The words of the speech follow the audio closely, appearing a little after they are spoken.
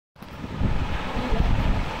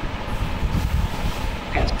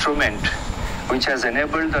instrument which has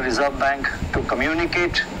enabled the Reserve Bank to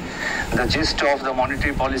communicate the gist of the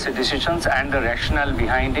monetary policy decisions and the rationale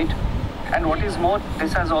behind it. And what is more,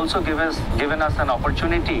 this has also given us an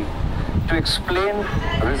opportunity to explain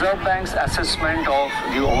Reserve Bank's assessment of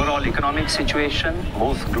the overall economic situation,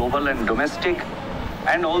 both global and domestic,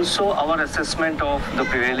 and also our assessment of the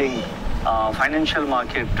prevailing financial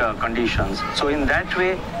market conditions. So in that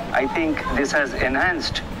way, I think this has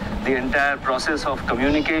enhanced the entire process of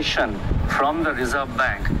communication from the Reserve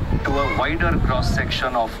Bank to a wider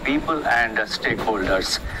cross-section of people and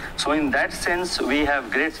stakeholders. So in that sense, we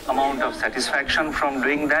have great amount of satisfaction from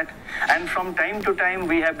doing that. And from time to time,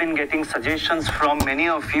 we have been getting suggestions from many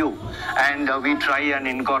of you, and we try and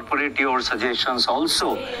incorporate your suggestions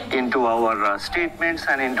also into our statements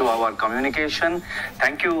and into our communication.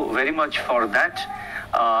 Thank you very much for that.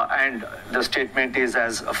 And the statement is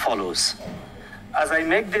as follows. As I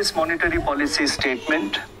make this monetary policy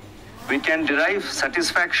statement, we can derive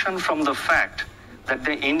satisfaction from the fact that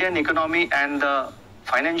the Indian economy and the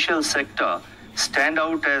financial sector stand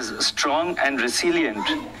out as strong and resilient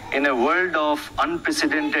in a world of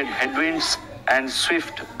unprecedented headwinds and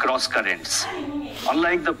swift cross-currents.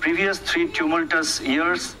 Unlike the previous 3 tumultuous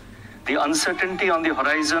years, the uncertainty on the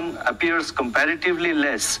horizon appears comparatively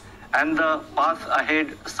less and the path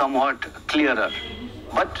ahead somewhat clearer.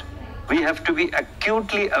 But we have to be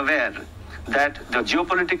acutely aware that the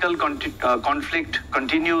geopolitical conflict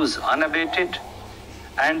continues unabated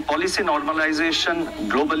and policy normalization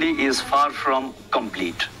globally is far from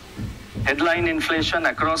complete. Headline inflation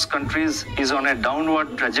across countries is on a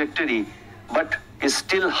downward trajectory, but is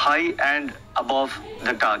still high and above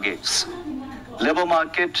the targets. Labor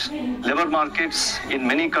markets in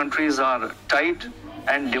many countries are tight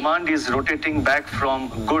and demand is rotating back from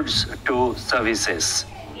goods to services.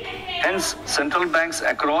 Hence, central banks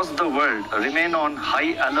across the world remain on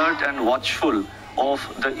high alert and watchful of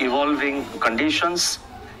the evolving conditions,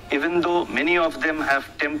 even though many of them have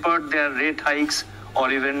tempered their rate hikes or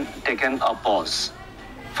even taken a pause.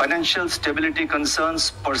 Financial stability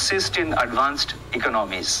concerns persist in advanced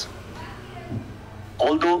economies.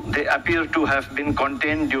 Although they appear to have been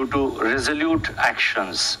contained due to resolute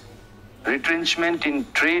actions, retrenchment in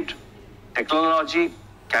trade, technology,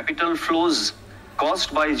 capital flows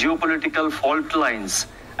caused by geopolitical fault lines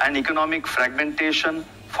and economic fragmentation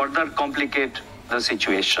further complicate the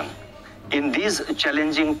situation. In these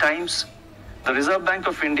challenging times, the Reserve Bank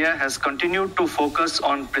of India has continued to focus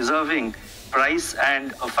on preserving price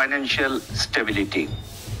and financial stability,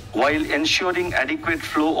 while ensuring adequate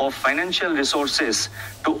flow of financial resources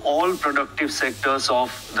to all productive sectors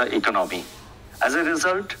of the economy. As a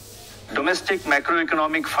result, domestic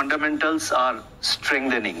macroeconomic fundamentals are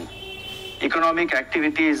strengthening. Economic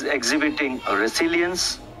activity is exhibiting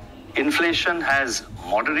resilience, inflation has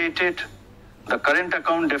moderated, the current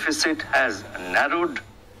account deficit has narrowed,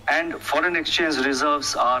 and foreign exchange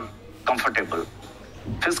reserves are comfortable.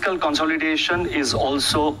 Fiscal consolidation is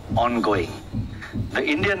also ongoing. The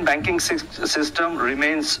Indian banking system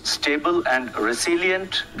remains stable and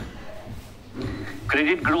resilient.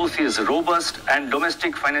 Credit growth is robust and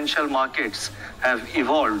domestic financial markets have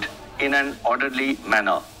evolved in an orderly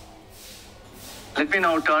manner. Let me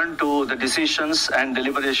now turn to the decisions and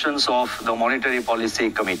deliberations of the Monetary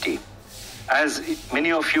Policy Committee. As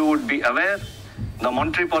many of you would be aware, the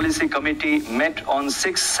Monetary Policy Committee met on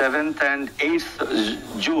 6th, 7th and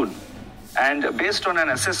 8th June, and based on an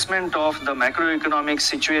assessment of the macroeconomic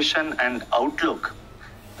situation and outlook,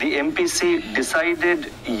 the MPC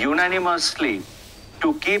decided unanimously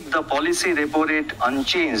to keep the policy repo rate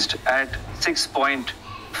unchanged at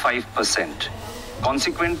 6.5%.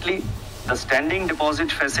 Consequently, the standing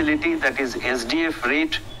deposit facility, that is SDF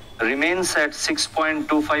rate, remains at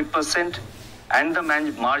 6.25%, and the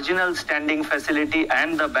marginal standing facility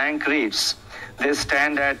and the bank rates, they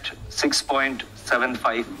stand at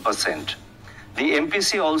 6.75%. The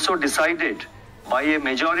MPC also decided by a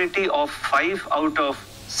majority of 5 out of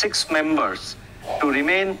 6 members to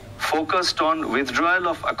remain focused on withdrawal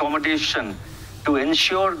of accommodation to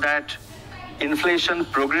ensure that inflation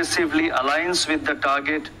progressively aligns with the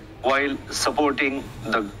target while supporting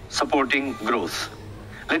growth.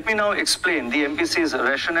 Let me now explain the MPC's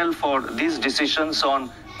rationale for these decisions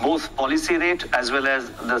on both policy rate as well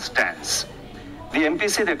as the stance. The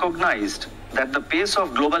MPC recognized that the pace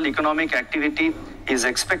of global economic activity is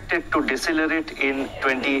expected to decelerate in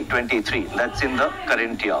 2023. That's in the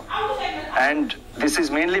current year. And this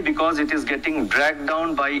is mainly because it is getting dragged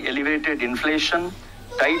down by elevated inflation,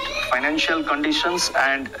 tight financial conditions,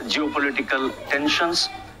 and geopolitical tensions,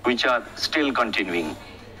 which are still continuing.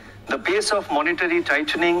 The pace of monetary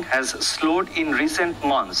tightening has slowed in recent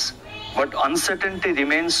months, but uncertainty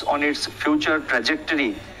remains on its future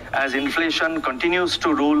trajectory as inflation continues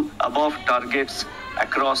to rule above targets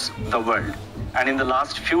across the world. And in the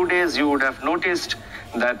last few days, you would have noticed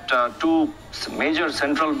that two major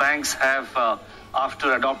central banks have,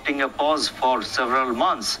 after adopting a pause for several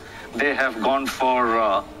months, they have gone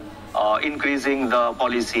for increasing the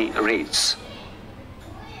policy rates.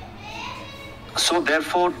 So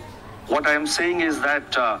therefore, what I am saying is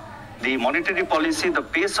that the monetary policy, the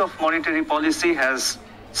pace of monetary policy has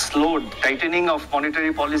slowed, tightening of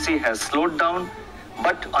monetary policy has slowed down,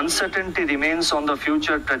 but uncertainty remains on the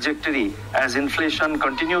future trajectory as inflation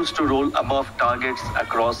continues to roll above targets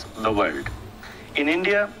across the world. In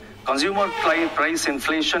India, consumer price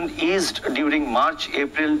inflation eased during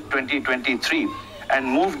March-April 2023 and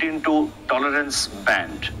moved into tolerance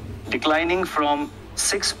band, declining from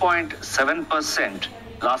 6.7%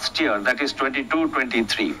 last year, that is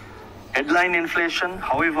 22-23. Headline inflation,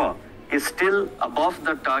 however, is still above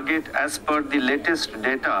the target as per the latest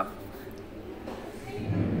data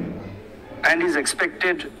and is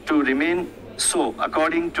expected to remain so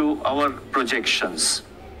according to our projections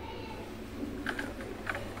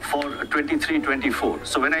for 23-24.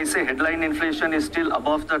 So when I say headline inflation is still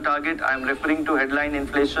above the target, I am referring to headline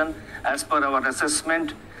inflation as per our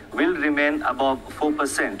assessment will remain above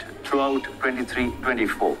 4% throughout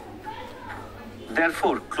 23-24.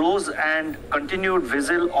 Therefore, close and continued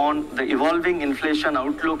vigil on the evolving inflation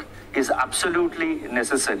outlook is absolutely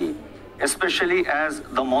necessary, especially as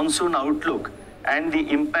the monsoon outlook and the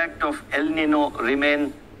impact of El Nino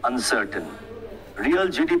remain uncertain. Real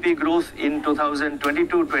GDP growth in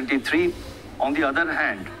 2022-23, on the other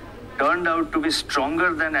hand, turned out to be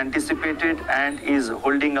stronger than anticipated and is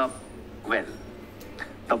holding up well.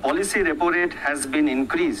 The policy repo rate has been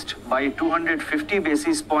increased by 250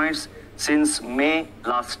 basis points since May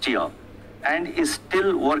last year and is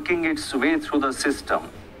still working its way through the system.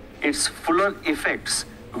 Its fuller effects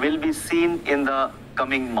will be seen in the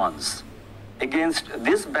coming months. Against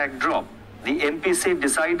this backdrop, the MPC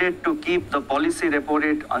decided to keep the policy repo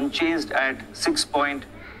rate unchanged at 6.5%.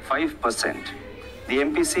 The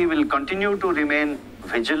MPC will continue to remain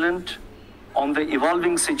vigilant on the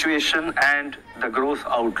evolving situation and the growth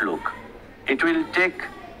outlook. It will take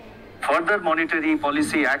further monetary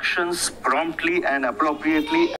policy actions promptly and appropriately